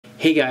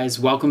Hey guys,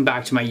 welcome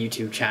back to my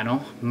YouTube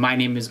channel. My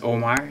name is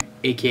Omar,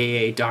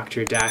 aka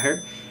Dr.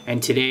 Daher,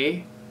 and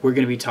today we're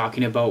going to be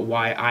talking about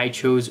why I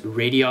chose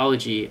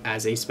radiology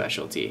as a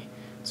specialty.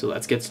 So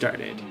let's get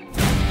started.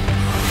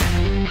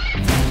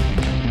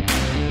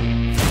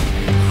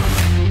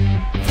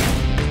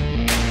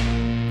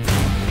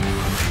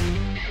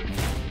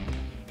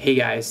 Hey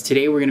guys,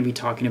 today we're going to be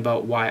talking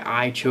about why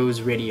I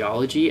chose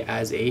radiology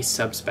as a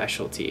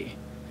subspecialty.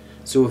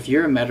 So if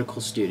you're a medical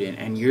student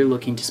and you're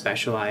looking to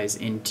specialize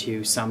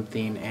into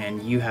something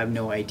and you have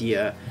no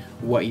idea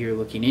what you're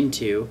looking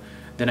into,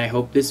 then I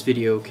hope this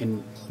video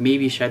can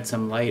maybe shed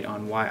some light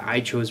on why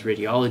I chose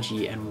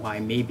radiology and why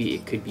maybe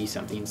it could be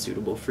something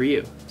suitable for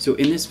you. So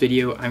in this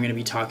video, I'm going to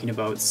be talking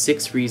about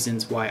 6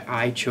 reasons why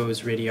I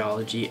chose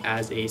radiology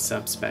as a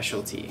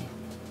subspecialty.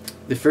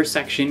 The first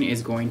section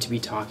is going to be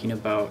talking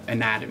about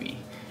anatomy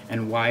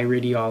and why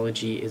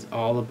radiology is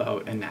all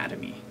about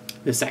anatomy.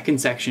 The second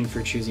section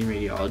for choosing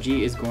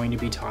radiology is going to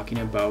be talking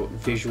about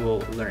visual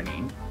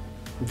learning.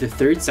 The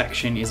third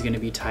section is going to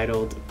be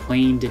titled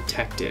Playing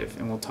Detective,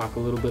 and we'll talk a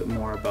little bit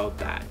more about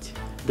that.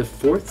 The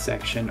fourth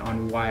section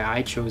on why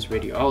I chose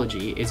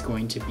radiology is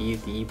going to be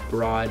the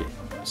broad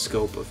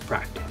scope of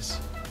practice.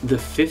 The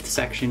fifth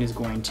section is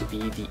going to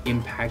be the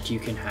impact you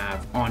can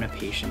have on a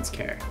patient's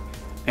care.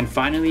 And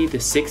finally, the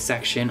sixth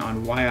section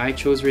on why I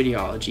chose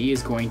radiology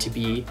is going to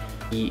be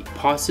the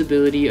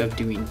possibility of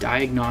doing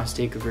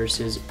diagnostic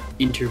versus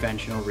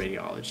interventional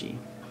radiology.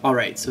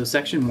 Alright, so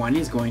section 1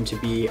 is going to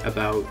be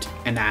about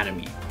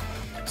anatomy.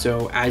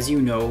 So as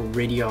you know,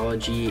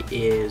 radiology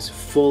is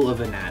full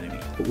of anatomy.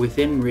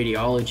 Within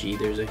radiology,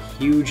 there's a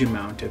huge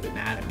amount of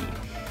anatomy.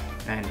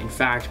 And in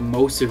fact,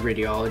 most of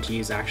radiology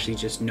is actually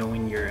just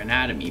knowing your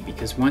anatomy,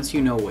 because once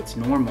you know what's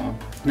normal,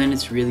 then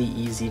it's really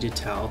easy to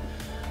tell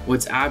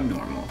what's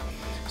abnormal.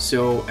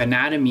 So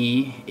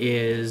anatomy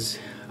is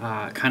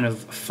kind of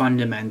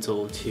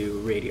fundamental to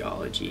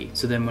radiology.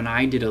 So then when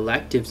I did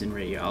electives in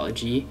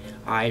radiology,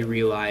 I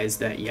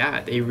realized that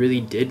yeah, they really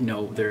did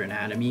know their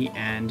anatomy,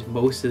 and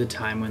most of the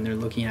time when they're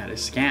looking at a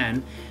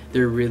scan,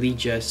 they're really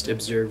just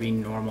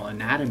observing normal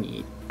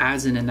anatomy.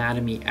 As an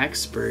anatomy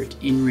expert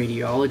in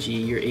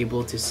radiology, you're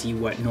able to see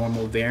what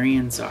normal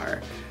variants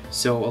are.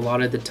 So a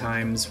lot of the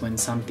times when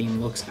something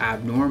looks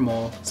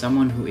abnormal,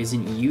 someone who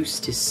isn't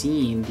used to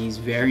seeing these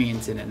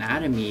variants in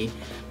anatomy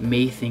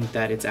may think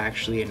that it's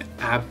actually an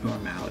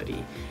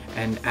abnormality.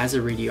 And as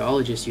a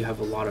radiologist, you have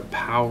a lot of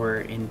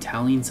power in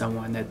telling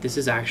someone that this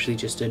is actually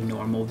just a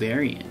normal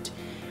variant.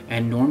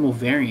 And normal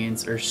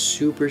variants are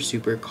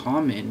super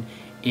common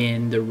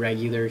in the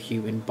regular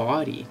human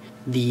body.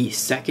 The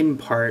second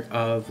part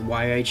of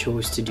why I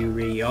chose to do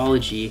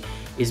radiology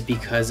is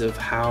because of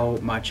how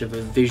much of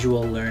a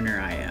visual learner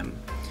I am.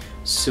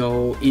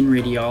 So in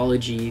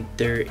radiology,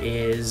 there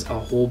is a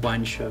whole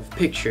bunch of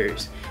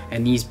pictures,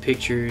 and these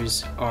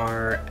pictures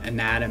are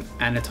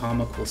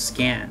anatomical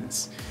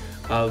scans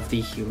of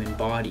the human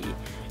body.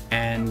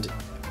 And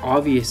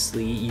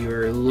obviously,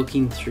 you're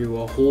looking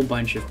through a whole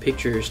bunch of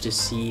pictures to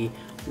see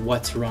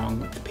what's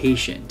wrong with the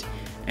patient.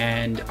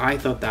 And I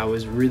thought that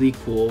was really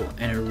cool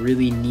and a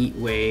really neat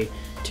way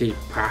to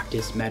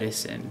practice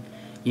medicine.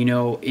 You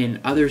know,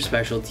 in other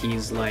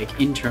specialties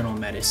like internal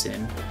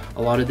medicine,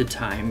 a lot of the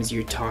times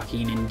you're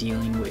talking and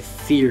dealing with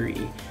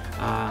theory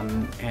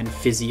and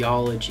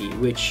physiology,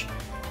 which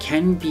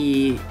can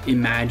be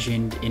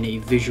imagined in a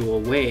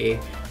visual way,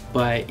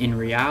 but in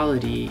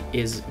reality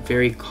is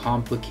very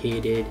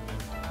complicated,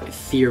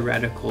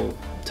 theoretical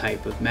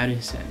type of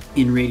medicine.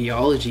 In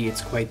radiology,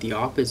 it's quite the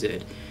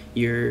opposite.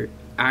 You're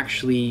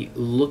actually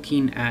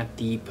looking at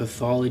the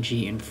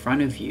pathology in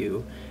front of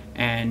you,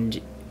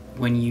 and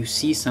when you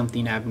see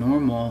something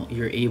abnormal,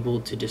 you're able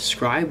to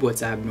describe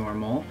what's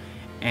abnormal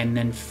and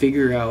then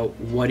figure out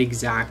what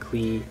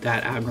exactly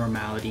that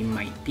abnormality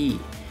might be.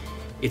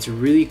 It's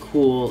really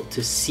cool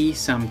to see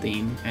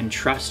something and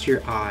trust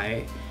your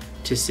eye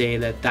to say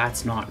that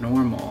that's not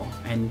normal,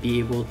 and be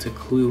able to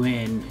clue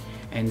in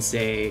and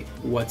say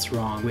what's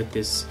wrong with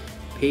this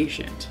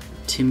patient.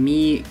 To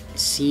me,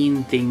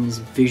 seeing things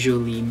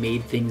visually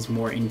made things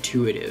more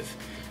intuitive,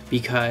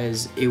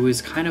 because it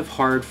was kind of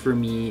hard for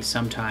me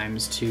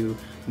sometimes to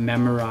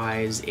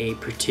memorize a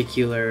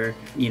particular,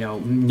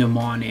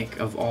 mnemonic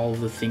of all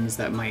the things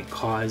that might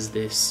cause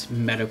this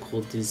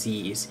medical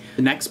disease.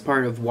 The next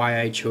part of why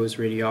I chose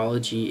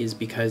radiology is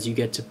because you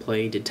get to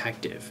play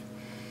detective.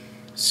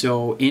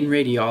 So in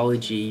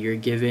radiology, you're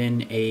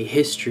given a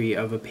history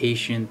of a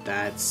patient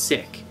that's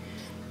sick,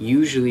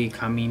 usually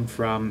coming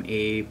from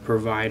a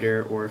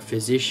provider or a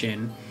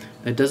physician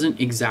that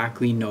doesn't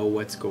exactly know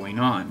what's going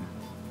on.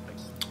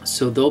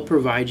 So they'll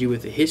provide you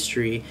with a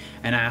history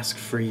and ask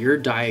for your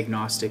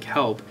diagnostic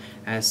help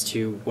as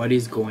to what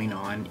is going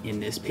on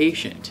in this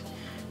patient.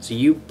 So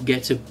you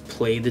get to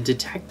play the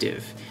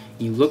detective.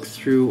 You look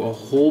through a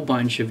whole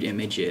bunch of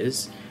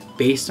images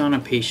based on a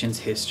patient's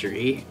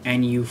history,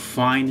 and you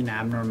find an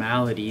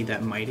abnormality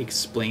that might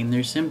explain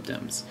their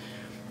symptoms.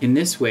 In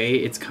this way,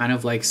 it's kind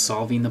of like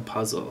solving the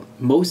puzzle.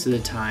 Most of the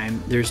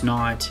time, there's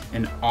not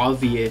an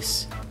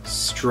obvious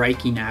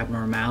striking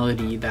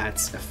abnormality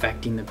that's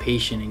affecting the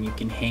patient and you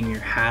can hang your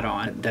hat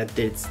on that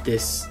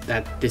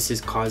this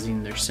is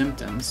causing their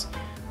symptoms.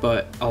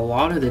 But a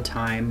lot of the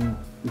time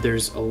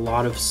there's a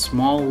lot of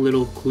small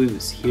little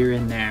clues here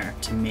and there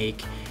to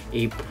make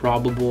a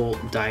probable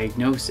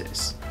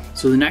diagnosis.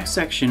 So the next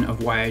section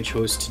of why I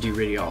chose to do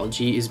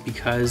radiology is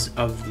because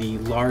of the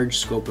large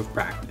scope of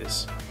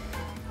practice.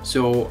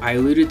 So I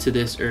alluded to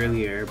this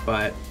earlier,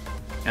 but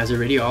as a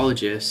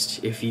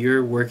radiologist, if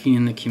you're working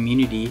in the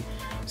community,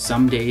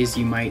 some days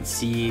you might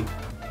see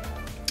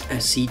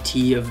a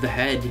CT of the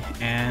head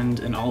and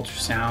an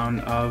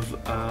ultrasound of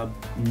a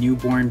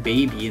newborn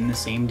baby in the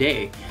same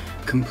day.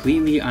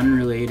 Completely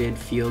unrelated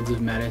fields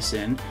of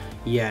medicine,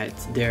 yet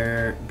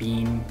they're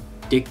being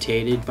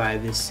dictated by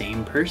the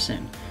same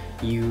person.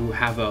 You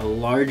have a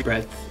large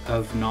breadth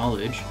of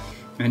knowledge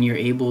and you're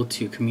able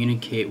to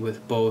communicate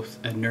with both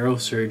a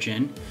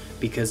neurosurgeon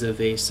because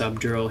of a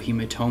subdural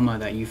hematoma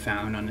that you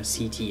found on a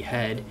CT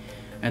head.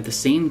 At the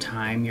same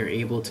time, you're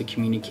able to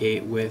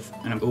communicate with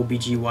an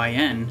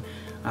OBGYN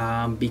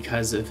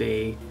because of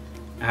a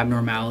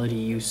abnormality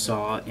you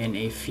saw in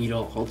a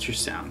fetal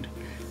ultrasound.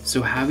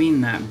 So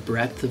having that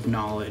breadth of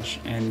knowledge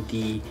and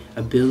the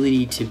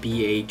ability to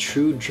be a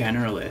true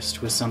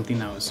generalist was something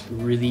that was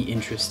really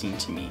interesting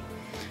to me.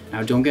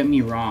 Now, don't get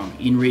me wrong,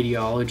 in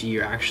radiology,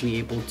 you're actually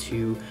able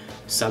to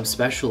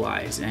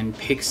subspecialize and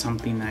pick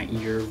something that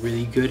you're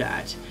really good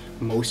at.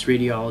 Most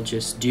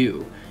radiologists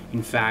do.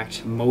 In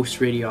fact, most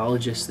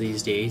radiologists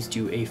these days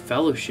do a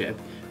fellowship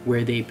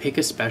where they pick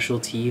a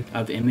specialty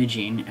of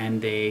imaging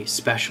and they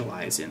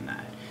specialize in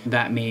that.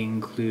 That may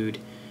include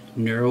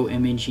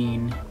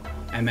neuroimaging,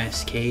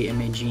 MSK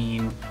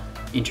imaging,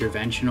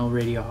 interventional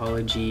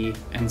radiology,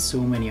 and so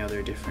many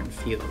other different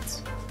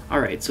fields.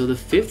 Alright, so the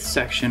fifth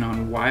section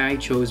on why I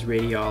chose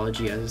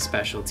radiology as a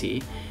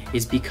specialty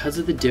is because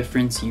of the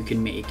difference you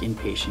can make in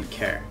patient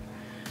care.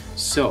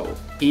 So,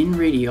 in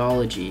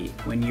radiology,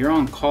 when you're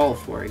on call,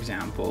 for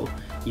example,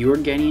 you're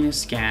getting a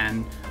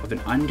scan of an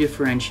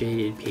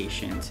undifferentiated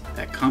patient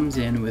that comes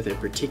in with a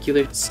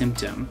particular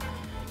symptom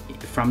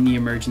from the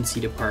emergency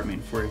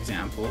department, for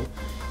example,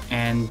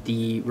 and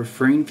the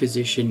referring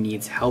physician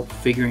needs help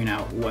figuring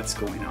out what's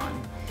going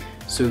on.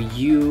 So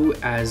you,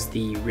 as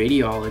the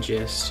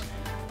radiologist,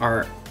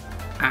 are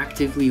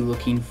actively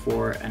looking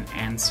for an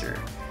answer,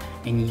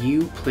 and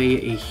you play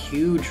a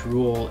huge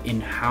role in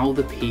how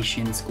the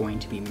patient's going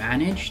to be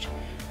managed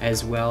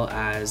as well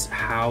as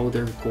how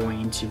they're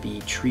going to be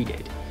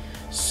treated.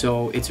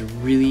 So it's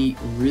really,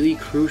 really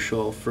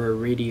crucial for a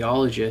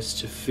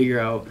radiologist to figure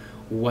out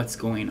what's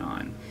going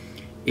on.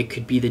 It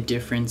could be the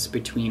difference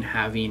between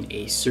having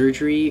a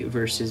surgery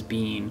versus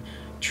being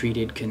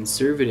treated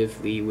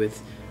conservatively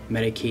with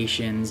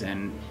medications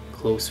and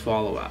close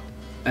follow-up.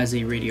 As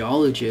a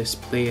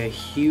radiologist, play a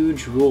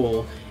huge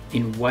role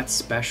in what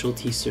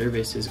specialty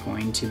service is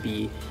going to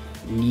be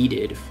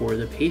needed for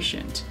the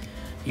patient,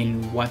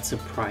 in what's a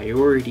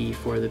priority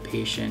for the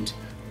patient,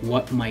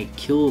 what might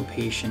kill a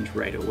patient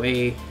right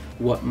away,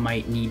 what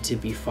might need to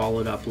be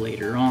followed up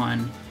later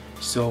on.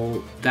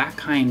 So that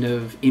kind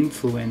of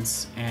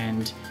influence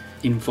and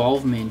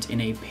involvement in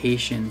a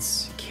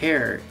patient's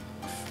care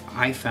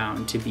I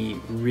found to be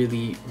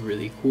really,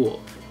 really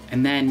cool.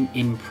 And then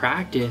in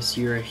practice,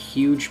 you're a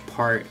huge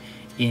part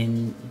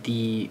in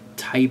the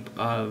type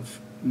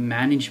of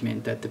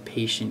management that the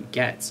patient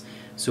gets.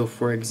 So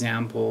for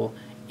example,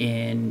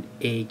 in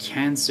a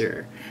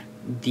cancer,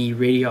 the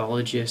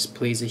radiologist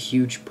plays a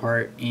huge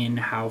part in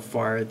how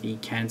far the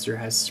cancer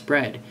has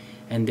spread,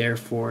 and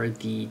therefore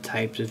the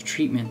types of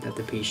treatment that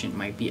the patient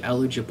might be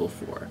eligible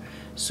for.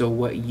 So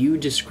what you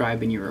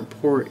describe in your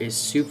report is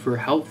super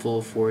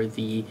helpful for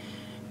the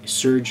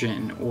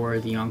surgeon or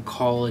the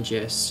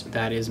oncologist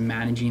that is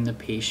managing the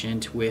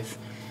patient with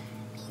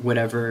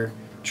whatever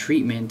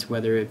treatment,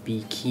 whether it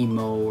be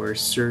chemo or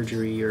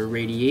surgery or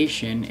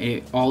radiation.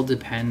 It all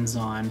depends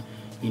on,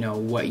 you know,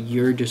 what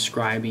you're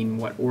describing,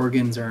 what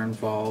organs are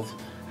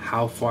involved,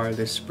 how far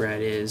the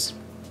spread is.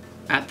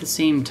 At the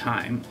same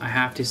time, I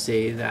have to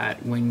say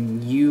that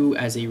when you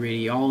as a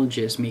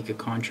radiologist make a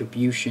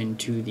contribution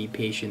to the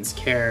patient's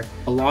care,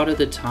 a lot of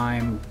the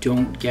time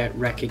don't get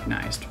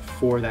recognized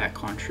for that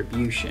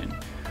contribution.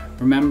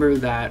 Remember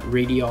that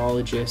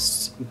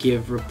radiologists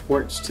give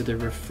reports to the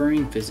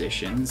referring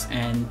physicians,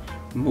 and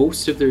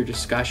most of their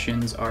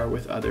discussions are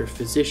with other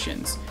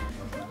physicians.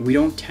 We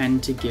don't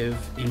tend to give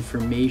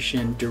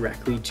information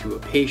directly to a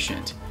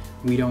patient.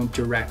 We don't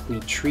directly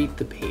treat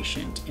the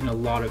patient in a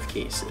lot of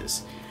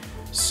cases.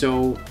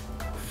 So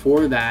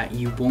for that,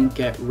 you won't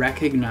get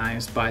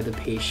recognized by the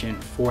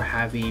patient for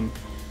having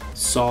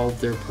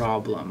solved their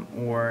problem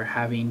or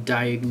having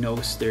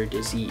diagnosed their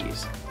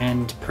disease.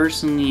 And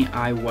personally,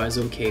 I was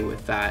okay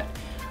with that.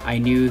 I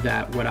knew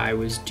that what I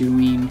was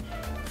doing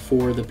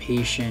for the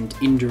patient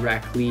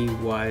indirectly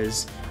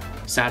was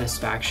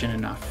satisfaction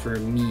enough for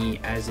me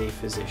as a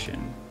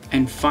physician.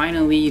 And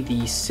finally,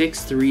 the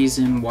sixth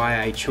reason why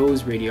I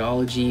chose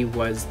radiology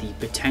was the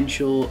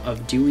potential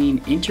of doing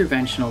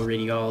interventional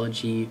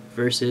radiology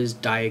versus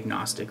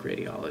diagnostic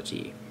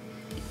radiology.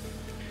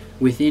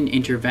 Within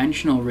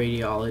interventional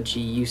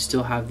radiology, you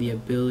still have the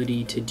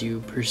ability to do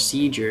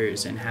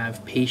procedures and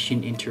have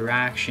patient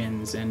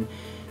interactions and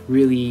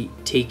really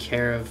take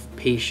care of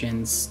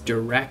patients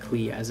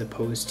directly as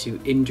opposed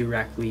to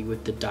indirectly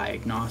with the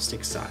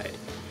diagnostic side.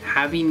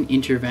 Having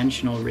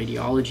interventional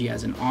radiology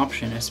as an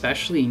option,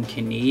 especially in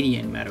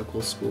Canadian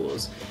medical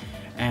schools,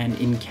 and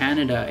in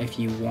Canada, if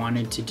you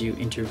wanted to do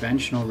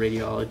interventional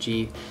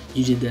radiology,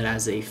 you did that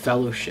as a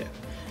fellowship.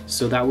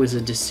 So that was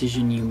a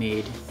decision you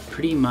made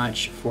pretty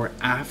much for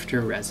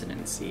after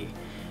residency,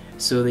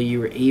 so that you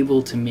were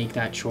able to make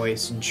that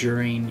choice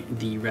during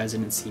the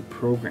residency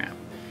program.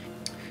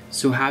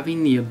 So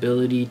having the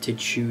ability to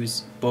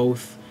choose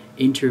both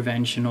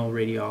interventional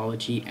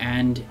radiology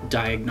and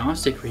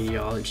diagnostic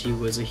radiology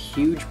was a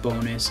huge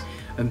bonus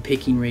of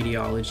picking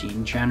radiology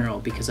in general,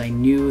 because I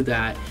knew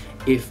that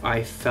if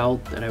I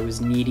felt that I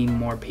was needing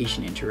more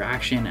patient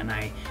interaction and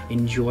I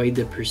enjoyed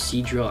the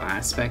procedural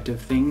aspect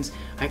of things,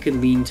 I could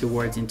lean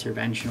towards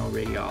interventional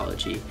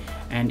radiology.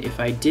 And if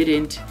I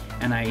didn't,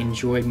 and I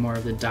enjoyed more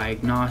of the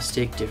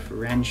diagnostic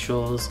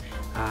differentials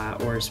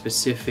or a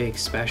specific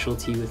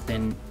specialty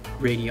within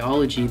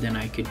radiology, then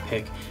I could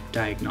pick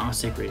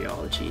diagnostic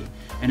radiology.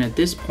 And at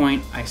this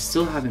point, I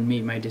still haven't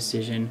made my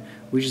decision,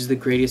 which is the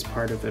greatest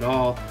part of it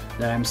all,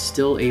 that I'm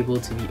still able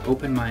to be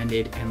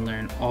open-minded and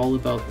learn all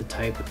about the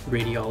type of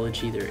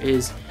radiology there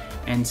is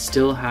and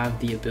still have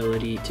the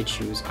ability to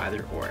choose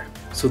either or.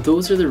 So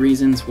those are the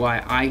reasons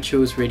why I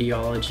chose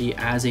radiology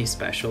as a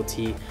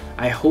specialty.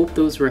 I hope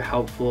those were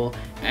helpful,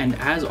 and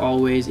as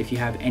always, if you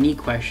have any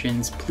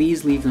questions,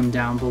 please leave them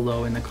down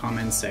below in the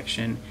comments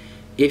section.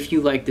 If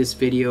you like this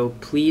video,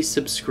 please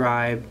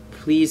subscribe,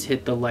 please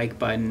hit the like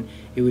button.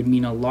 It would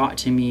mean a lot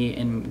to me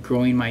in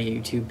growing my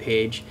YouTube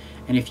page.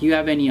 And if you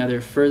have any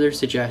other further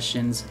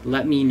suggestions,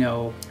 let me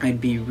know. I'd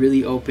be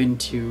really open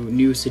to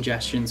new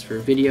suggestions for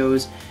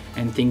videos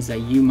and things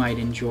that you might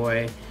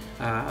enjoy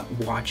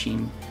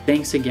watching.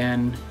 Thanks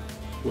again.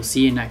 We'll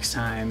see you next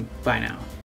time. Bye now.